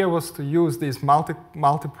the idea was to use these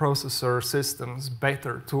multi-processor systems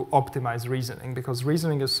better to optimize reasoning, because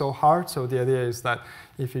reasoning is so hard. So the idea is that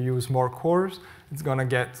if you use more cores, it's going to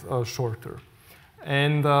get shorter.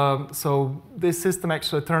 And so this system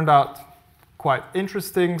actually turned out quite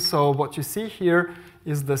interesting. So what you see here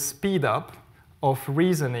is the speed up of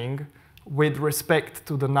reasoning with respect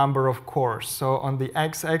to the number of cores. So on the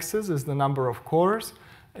x-axis is the number of cores,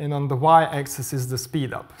 and on the y-axis is the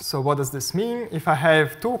speed up. So what does this mean? If I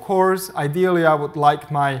have 2 cores, ideally I would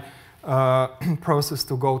like my process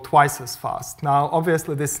to go twice as fast. Now,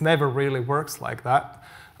 obviously, this never really works like that.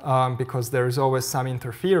 Because there is always some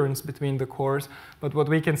interference between the cores. But what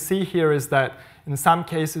we can see here is that in some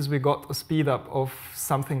cases we got a speed up of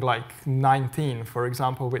something like 19, for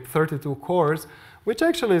example, with 32 cores, which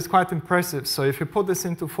actually is quite impressive. So if you put this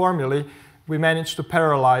into formulae, we managed to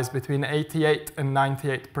parallelize between 88 and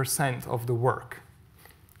 98% of the work.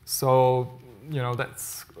 So, you know,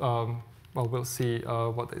 that's, well, we'll see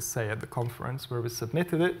what they say at the conference where we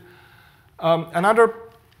submitted it.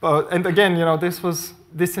 And again, you know,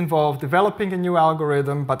 this involved developing a new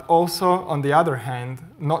algorithm, but also, on the other hand,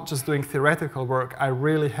 not just doing theoretical work. I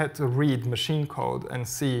really had to read machine code and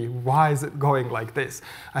see why is it going like this.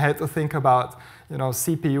 I had to think about, you know,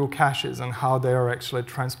 CPU caches and how they are actually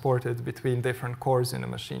transported between different cores in a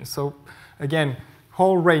machine. So again,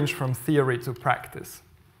 whole range from theory to practice.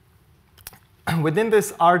 Within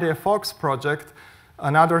this RDFox project,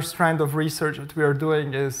 another strand of research that we are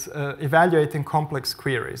doing is evaluating complex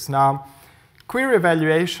queries. Now, query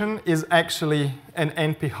evaluation is actually an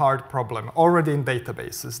NP-hard problem already in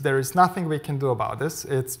databases. There is nothing we can do about this.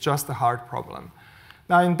 It's just a hard problem.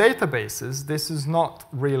 Now, in databases, this is not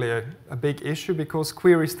really a big issue because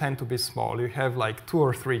queries tend to be small. You have like 2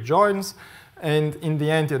 or 3 joins, and in the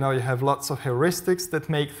end, you know, you have lots of heuristics that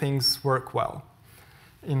make things work well.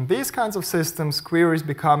 In these kinds of systems, queries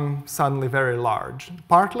become suddenly very large,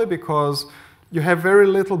 partly because you have very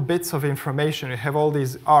little bits of information. You have all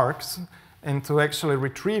these arcs, and to actually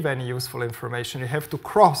retrieve any useful information, you have to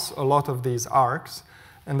cross a lot of these arcs,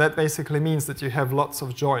 and that basically means that you have lots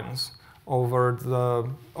of joins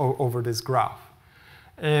over this graph.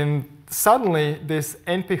 And suddenly, this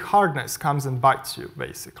NP hardness comes and bites you,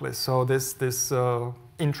 basically. So this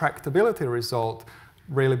intractability result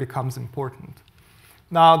really becomes important.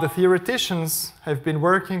 Now, the theoreticians have been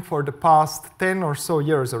working for the past 10 or so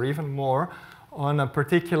years, or even more, on a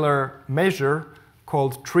particular measure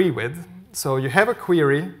called tree width. So you have a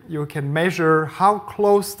query. You can measure how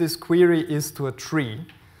close this query is to a tree.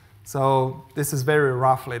 So this is very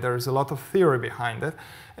roughly. There is a lot of theory behind it.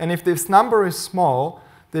 And if this number is small,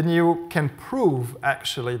 then you can prove,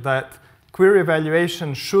 actually, that query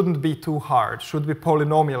evaluation shouldn't be too hard, should be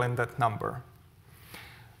polynomial in that number.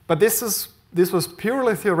 But this was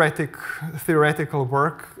purely theoretical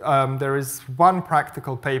work. There is one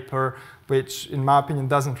practical paper which, in my opinion,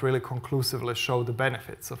 doesn't really conclusively show the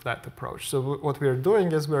benefits of that approach. So what we are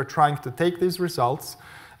doing is we're trying to take these results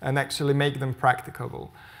and actually make them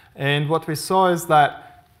practicable. And what we saw is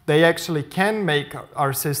that they actually can make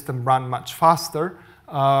our system run much faster.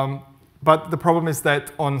 But the problem is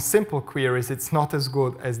that on simple queries, it's not as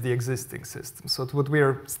good as the existing system. So what we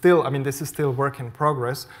are still, I mean, this is still work in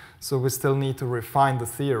progress. So we still need to refine the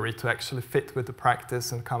theory to actually fit with the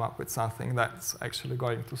practice and come up with something that's actually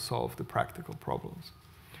going to solve the practical problems.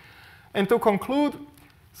 And to conclude,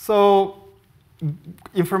 so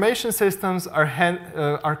information systems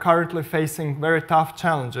are currently facing very tough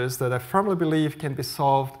challenges that I firmly believe can be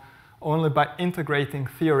solved only by integrating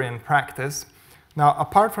theory and practice. Now,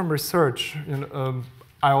 apart from research,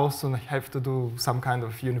 I also have to do some kind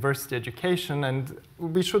of university education, and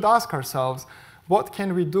we should ask ourselves, what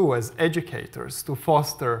can we do as educators to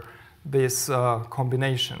foster this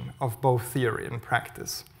combination of both theory and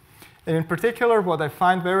practice? And in particular, what I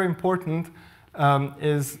find very important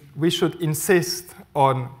is we should insist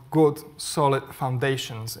on good, solid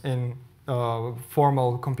foundations in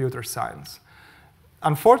formal computer science.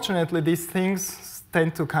 Unfortunately, these things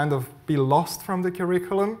tend to kind of be lost from the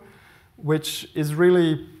curriculum, which is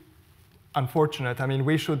really unfortunate. I mean,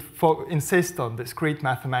 we should insist on discrete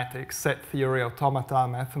mathematics, set theory, automata,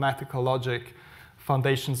 mathematical logic,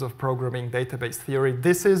 foundations of programming, database theory.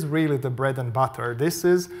 This is really the bread and butter. This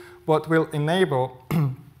is what will enable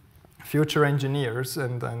future engineers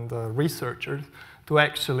and researchers to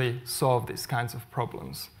actually solve these kinds of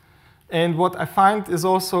problems. And what I find is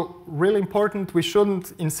also really important, we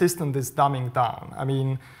shouldn't insist on this dumbing down. I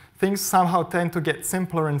mean, things somehow tend to get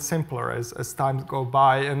simpler and simpler as time goes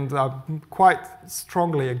by, and I'm quite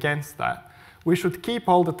strongly against that. We should keep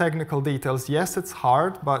all the technical details. Yes, it's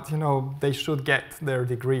hard, but they should get their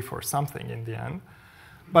degree for something in the end.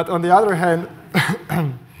 But on the other hand,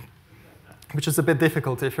 which is a bit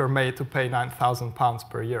difficult if you're made to pay £9,000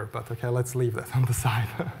 per year, but okay, let's leave that on the side.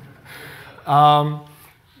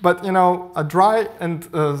 But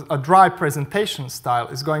a dry presentation style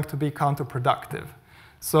is going to be counterproductive.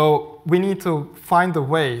 So we need to find a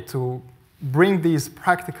way to bring these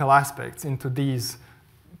practical aspects into these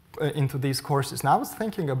courses. Now I was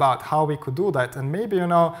thinking about how we could do that, and maybe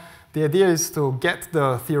the idea is to get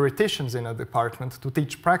the theoreticians in a department to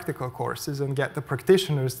teach practical courses and get the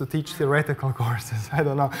practitioners to teach theoretical courses. I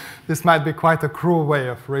don't know. This might be quite a cruel way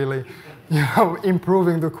of really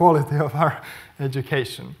improving the quality of our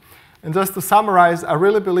education. And just to summarize, I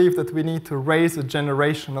really believe that we need to raise a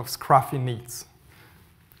generation of scruffy neats.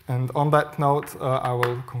 And on that note, I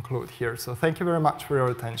will conclude here. So thank you very much for your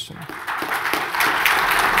attention.